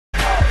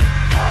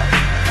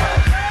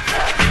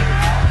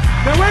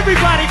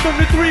Everybody from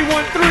the 313,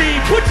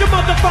 put your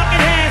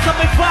motherfucking hands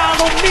up and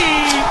follow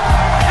me.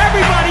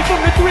 Everybody from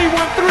the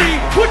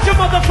 313, put your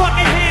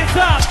motherfucking hands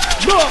up.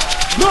 Look,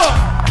 look.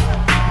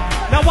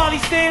 Now while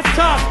he stands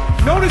tough,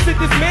 notice that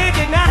this man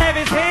did not have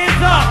his hands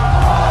up.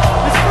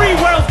 This free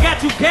world's got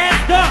you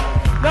gassed up.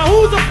 Now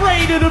who's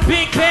afraid of the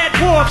big bad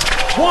wolf?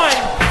 1,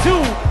 2,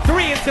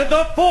 3 into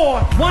the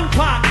 4. 1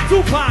 pop,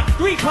 2 pop,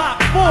 3 pop,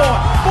 4.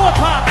 4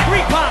 pop, 3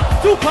 pop,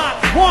 2 pop,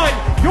 1.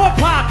 Your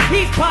pop,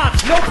 he's pop,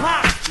 no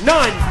pop,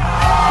 none.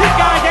 This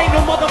guy ain't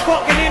no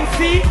motherfucking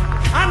MC.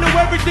 I know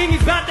everything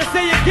he's about to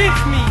say against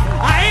me.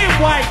 I am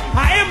white,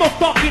 I am a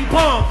fucking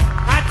bum.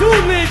 I do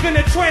live in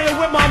a trailer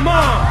with my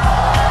mom.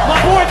 My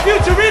boy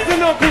Future is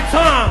an Uncle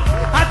Tom.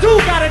 I do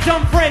got a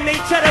dumb friend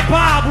named Cheddar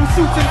Bob who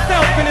shoots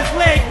himself in his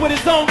leg with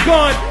his own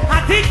gun.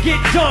 I did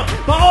get jumped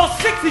by all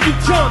 6 of you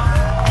chumps.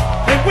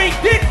 And we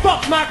did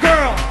fuck my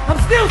girl. I'm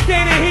still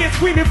standing here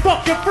screaming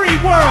fuck your free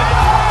world.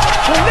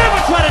 Don't never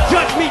try to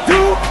judge me,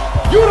 dude.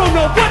 You don't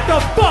know what the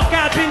fuck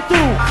I've been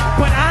through.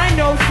 But I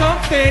know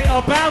something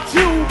about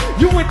you.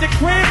 You went to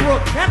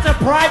Cranbrook, that's a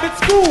private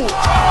school.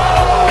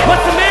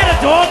 What's the matter,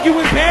 dog? You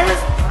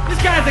embarrassed?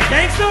 This guy's a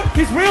gangster?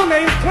 His real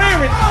name's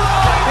Clarence.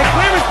 And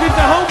Clarence lives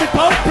at home with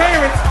both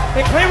parents.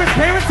 And Clarence's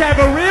parents have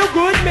a real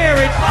good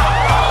marriage.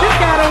 This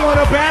guy don't want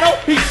to battle,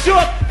 he's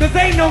shook. Cause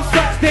ain't no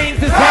such things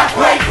as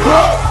halfway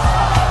crooks.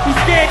 He's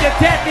scared to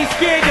death, he's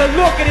scared to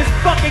look at his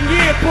fucking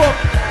yearbook.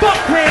 Fuck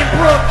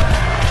Cranbrook.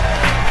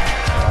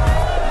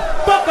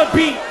 Fuck a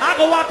beat, I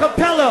go a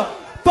cappella.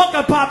 Fuck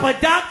a Papa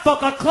Doc,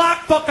 fuck a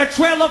clock, fuck a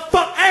trailer,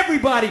 fuck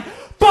everybody.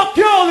 Fuck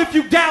y'all if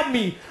you doubt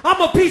me. I'm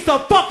a piece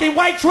of fucking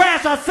white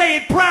trash, I say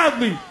it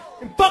proudly.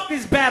 And fuck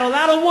this battle,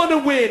 I don't want to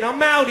win, I'm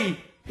outie.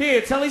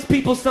 Here, tell these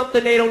people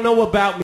something they don't know about me.